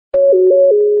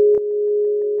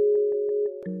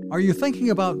Are you thinking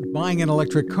about buying an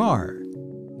electric car?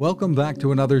 Welcome back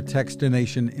to another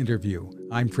Techstination interview.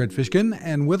 I'm Fred Fishkin,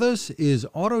 and with us is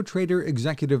Auto Trader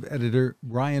Executive Editor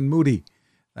Brian Moody.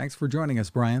 Thanks for joining us,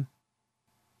 Brian.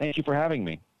 Thank you for having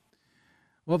me.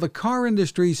 Well, the car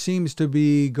industry seems to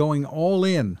be going all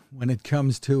in when it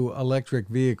comes to electric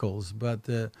vehicles, but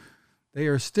they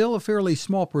are still a fairly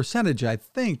small percentage, I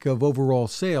think, of overall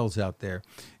sales out there.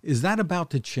 Is that about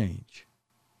to change?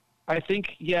 I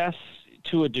think yes,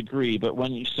 to a degree, but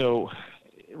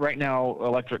right now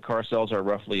electric car sales are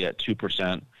roughly at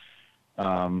 2%.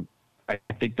 I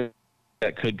think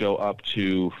that could go up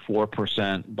to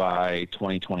 4% by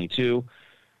 2022.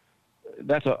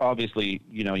 That's obviously,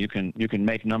 you can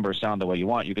make numbers sound the way you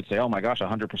want. You could say, oh my gosh,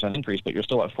 100% increase, but you're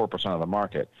still at 4% of the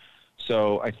market.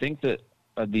 So I think that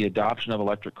the adoption of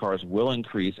electric cars will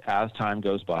increase as time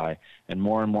goes by, and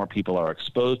more people are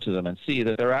exposed to them and see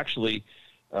that they're actually,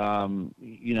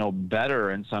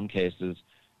 better in some cases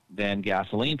than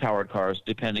gasoline-powered cars,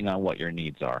 depending on what your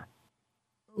needs are.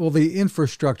 Well, the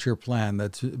infrastructure plan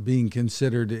that's being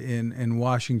considered in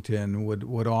Washington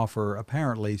would offer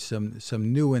apparently some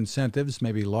new incentives,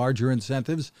 maybe larger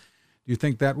incentives. Do you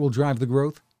think that will drive the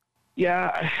growth?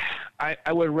 Yeah,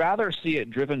 I would rather see it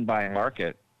driven by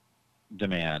market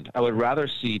demand. I would rather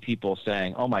see people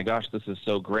saying, oh my gosh, this is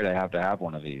so great, I have to have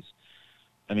one of these.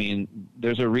 I mean,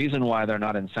 there's a reason why they're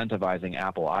not incentivizing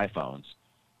Apple iPhones.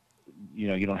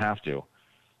 You don't have to.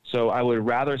 So I would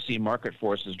rather see market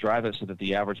forces drive it so that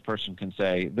the average person can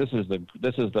say, this is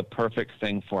the perfect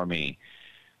thing for me.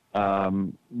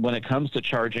 When it comes to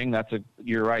charging,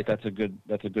 you're right. That's a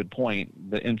good point.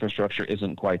 The infrastructure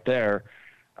isn't quite there.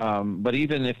 But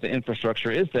even if the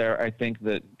infrastructure is there, I think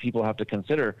that people have to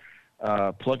consider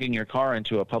plugging your car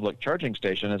into a public charging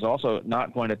station is also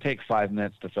not going to take 5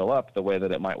 minutes to fill up the way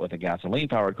that it might with a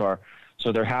gasoline-powered car.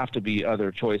 So there have to be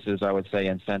other choices, I would say,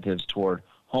 incentives toward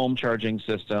home charging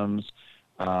systems.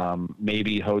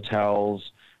 Maybe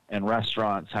hotels and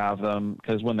restaurants have them,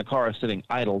 because when the car is sitting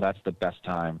idle, that's the best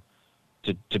time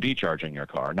to be charging your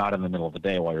car, not in the middle of the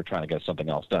day while you're trying to get something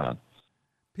else done.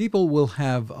 People will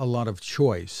have a lot of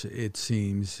choice, it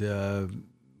seems.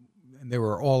 There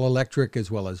were all electric as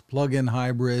well as plug-in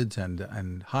hybrids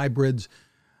and hybrids.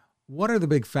 What are the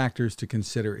big factors to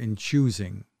consider in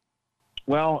choosing?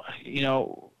 Well,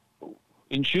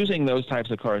 in choosing those types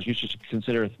of cars, you should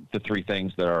consider the three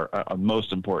things that are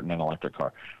most important in an electric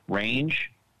car: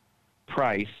 range,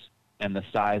 price, and the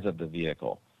size of the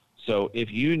vehicle. So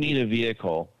if you need a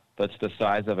vehicle that's the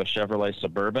size of a Chevrolet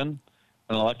Suburban,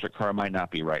 an electric car might not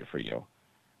be right for you.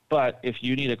 But if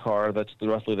you need a car that's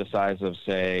roughly the size of,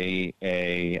 say,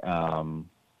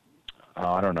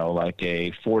 like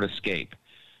a Ford Escape,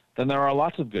 then there are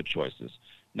lots of good choices.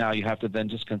 Now you have to then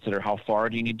just consider how far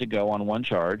do you need to go on one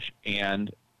charge,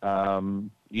 and how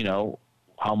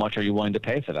much are you willing to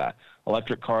pay for that.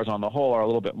 Electric cars on the whole are a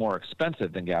little bit more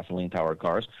expensive than gasoline-powered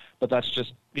cars, but that's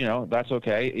just, that's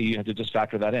okay. You have to just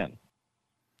factor that in.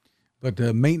 But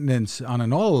maintenance on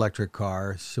an all-electric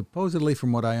car, supposedly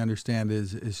from what I understand,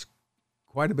 is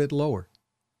quite a bit lower.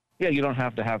 Yeah, you don't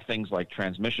have to have things like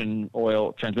transmission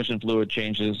fluid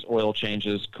changes, oil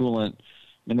changes, coolant. I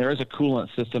mean, there is a coolant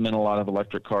system in a lot of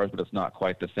electric cars, but it's not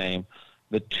quite the same.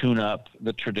 The tune-up,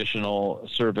 the traditional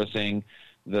servicing,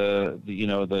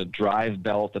 the drive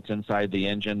belt that's inside the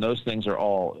engine, those things are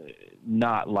all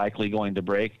not likely going to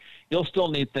break. You'll still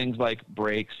need things like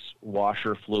brakes,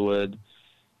 washer fluid,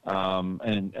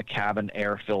 and a cabin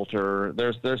air filter.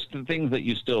 There's things that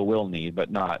you still will need,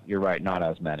 but you're right, not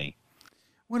as many.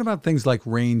 What about things like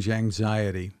range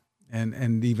anxiety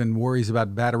and even worries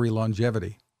about battery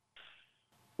longevity?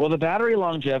 Well, the battery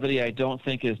longevity I don't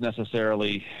think is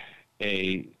necessarily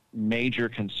a major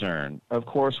concern. Of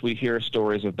course, we hear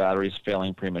stories of batteries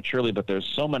failing prematurely, but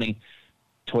there's so many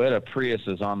Toyota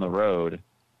Priuses on the road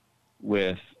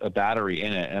with a battery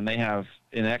in it, and they have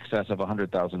in excess of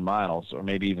 100,000 miles, or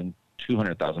maybe even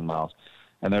 200,000 miles,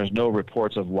 and there's no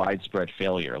reports of widespread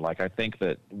failure. I think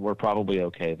that we're probably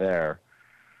okay there.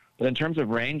 But in terms of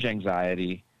range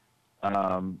anxiety,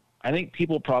 I think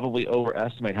people probably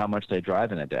overestimate how much they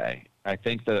drive in a day. I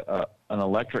think that an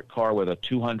electric car with a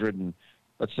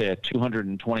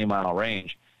 220-mile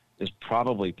range is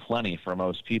probably plenty for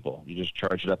most people. You just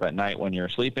charge it up at night when you're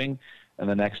sleeping, and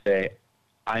the next day,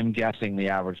 I'm guessing the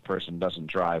average person doesn't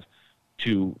drive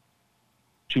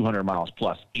 200 miles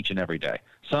plus each and every day.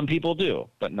 Some people do,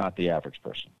 but not the average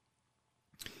person.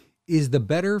 Is the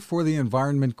better for the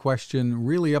environment question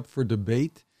really up for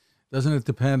debate? Doesn't it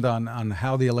depend on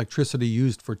how the electricity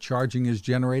used for charging is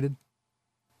generated?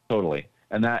 Totally.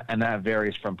 And that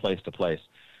varies from place to place.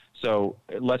 So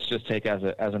let's just take as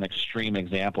an extreme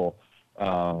example,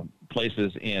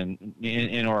 places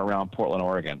in or around Portland,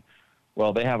 Oregon.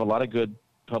 Well, they have a lot of good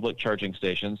public charging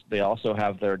stations. They also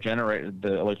have the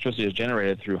electricity is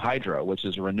generated through hydro, which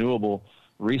is a renewable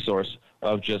resource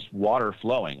of just water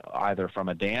flowing, either from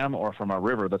a dam or from a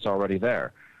river that's already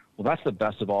there. Well, that's the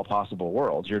best of all possible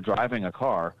worlds. You're driving a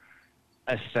car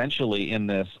essentially in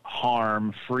this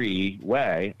harm-free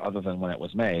way, other than when it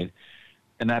was made,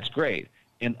 and that's great.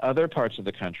 In other parts of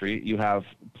the country, you have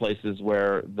places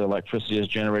where the electricity is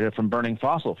generated from burning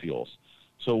fossil fuels.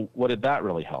 So what did that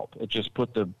really help? It just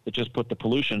put the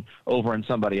pollution over in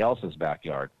somebody else's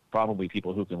backyard. Probably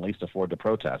people who can least afford to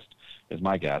protest, is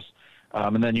my guess.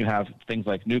 And then you have things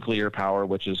like nuclear power,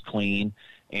 which is clean,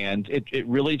 and it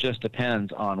really just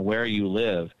depends on where you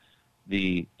live,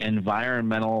 the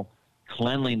environmental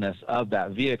cleanliness of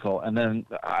that vehicle. And then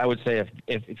I would say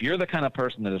if you're the kind of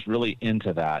person that is really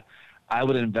into that, I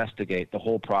would investigate the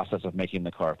whole process of making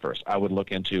the car first. I would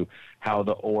look into how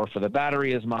the ore for the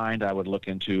battery is mined. I would look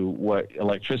into what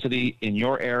electricity in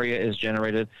your area is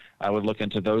generated. I would look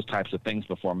into those types of things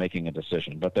before making a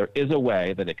decision. But there is a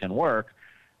way that it can work.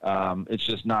 It's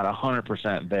just not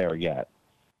 100% there yet.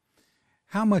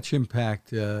 How much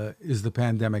impact is the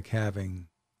pandemic having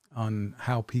on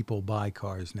how people buy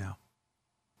cars now?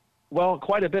 Well,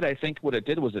 quite a bit. I think what it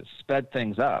did was it sped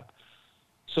things up.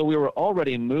 So we were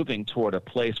already moving toward a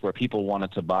place where people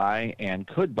wanted to buy and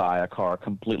could buy a car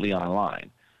completely online.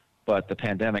 But the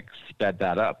pandemic sped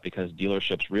that up because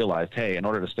dealerships realized, hey, in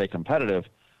order to stay competitive,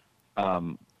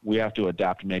 we have to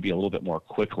adapt maybe a little bit more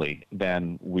quickly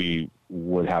than we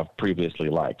would have previously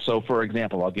liked. So, for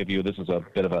example, I'll give you, this is a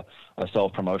bit of a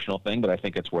self-promotional thing, but I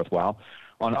think it's worthwhile.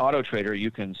 On AutoTrader,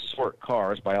 you can sort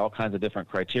cars by all kinds of different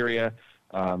criteria.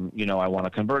 I want a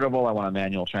convertible, I want a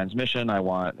manual transmission, I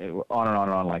want on and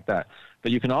on like that.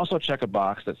 But you can also check a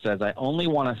box that says, I only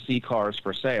want to see cars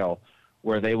for sale,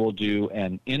 where they will do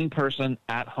an in-person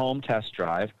at-home test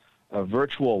drive, a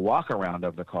virtual walk-around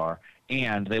of the car,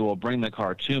 and they will bring the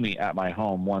car to me at my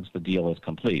home once the deal is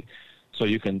complete. So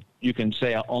you can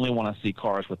say, I only want to see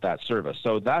cars with that service.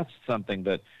 So that's something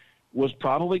that was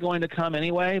probably going to come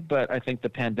anyway, but I think the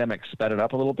pandemic sped it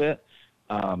up a little bit.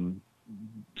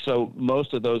 So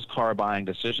most of those car buying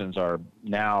decisions are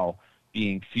now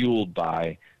being fueled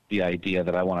by the idea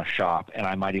that I want to shop, and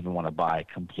I might even want to buy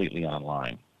completely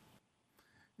online.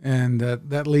 And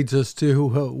that leads us to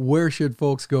where should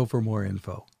folks go for more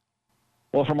info?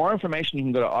 Well, for more information, you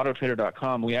can go to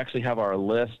autotrader.com. We actually have our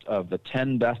list of the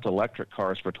 10 best electric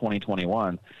cars for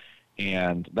 2021,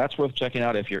 and that's worth checking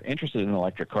out if you're interested in an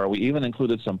electric car. We even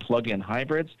included some plug-in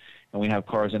hybrids, and we have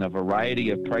cars in a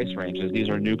variety of price ranges. These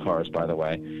are new cars, by the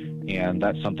way, and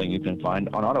that's something you can find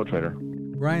on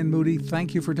AutoTrader. Brian Moody,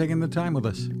 thank you for taking the time with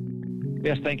us.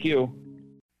 Yes, thank you.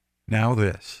 Now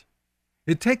this.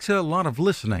 It takes a lot of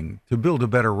listening to build a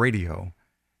better radio,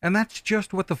 and that's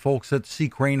just what the folks at C.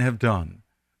 Crane have done.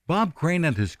 Bob Crane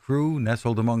and his crew,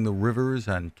 nestled among the rivers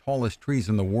and tallest trees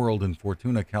in the world in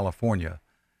Fortuna, California,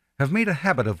 have made a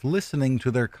habit of listening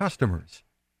to their customers.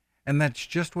 And that's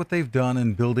just what they've done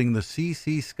in building the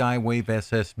CC Skywave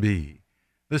SSB,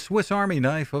 the Swiss Army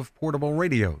knife of portable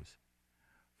radios.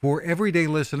 For everyday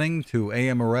listening to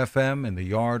AM or FM in the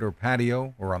yard or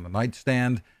patio or on the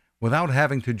nightstand without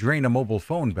having to drain a mobile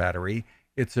phone battery,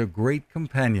 it's a great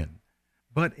companion.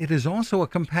 But it is also a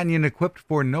companion equipped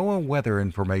for NOAA weather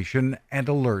information and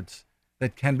alerts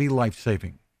that can be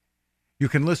life-saving. You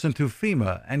can listen to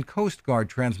FEMA and Coast Guard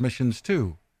transmissions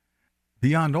too.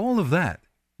 Beyond all of that,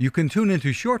 you can tune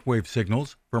into shortwave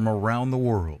signals from around the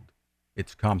world.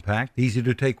 It's compact, easy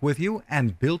to take with you,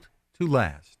 and built to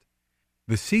last.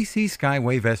 The CC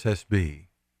Skywave SSB.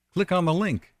 Click on the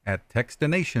link at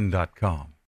Textination.com.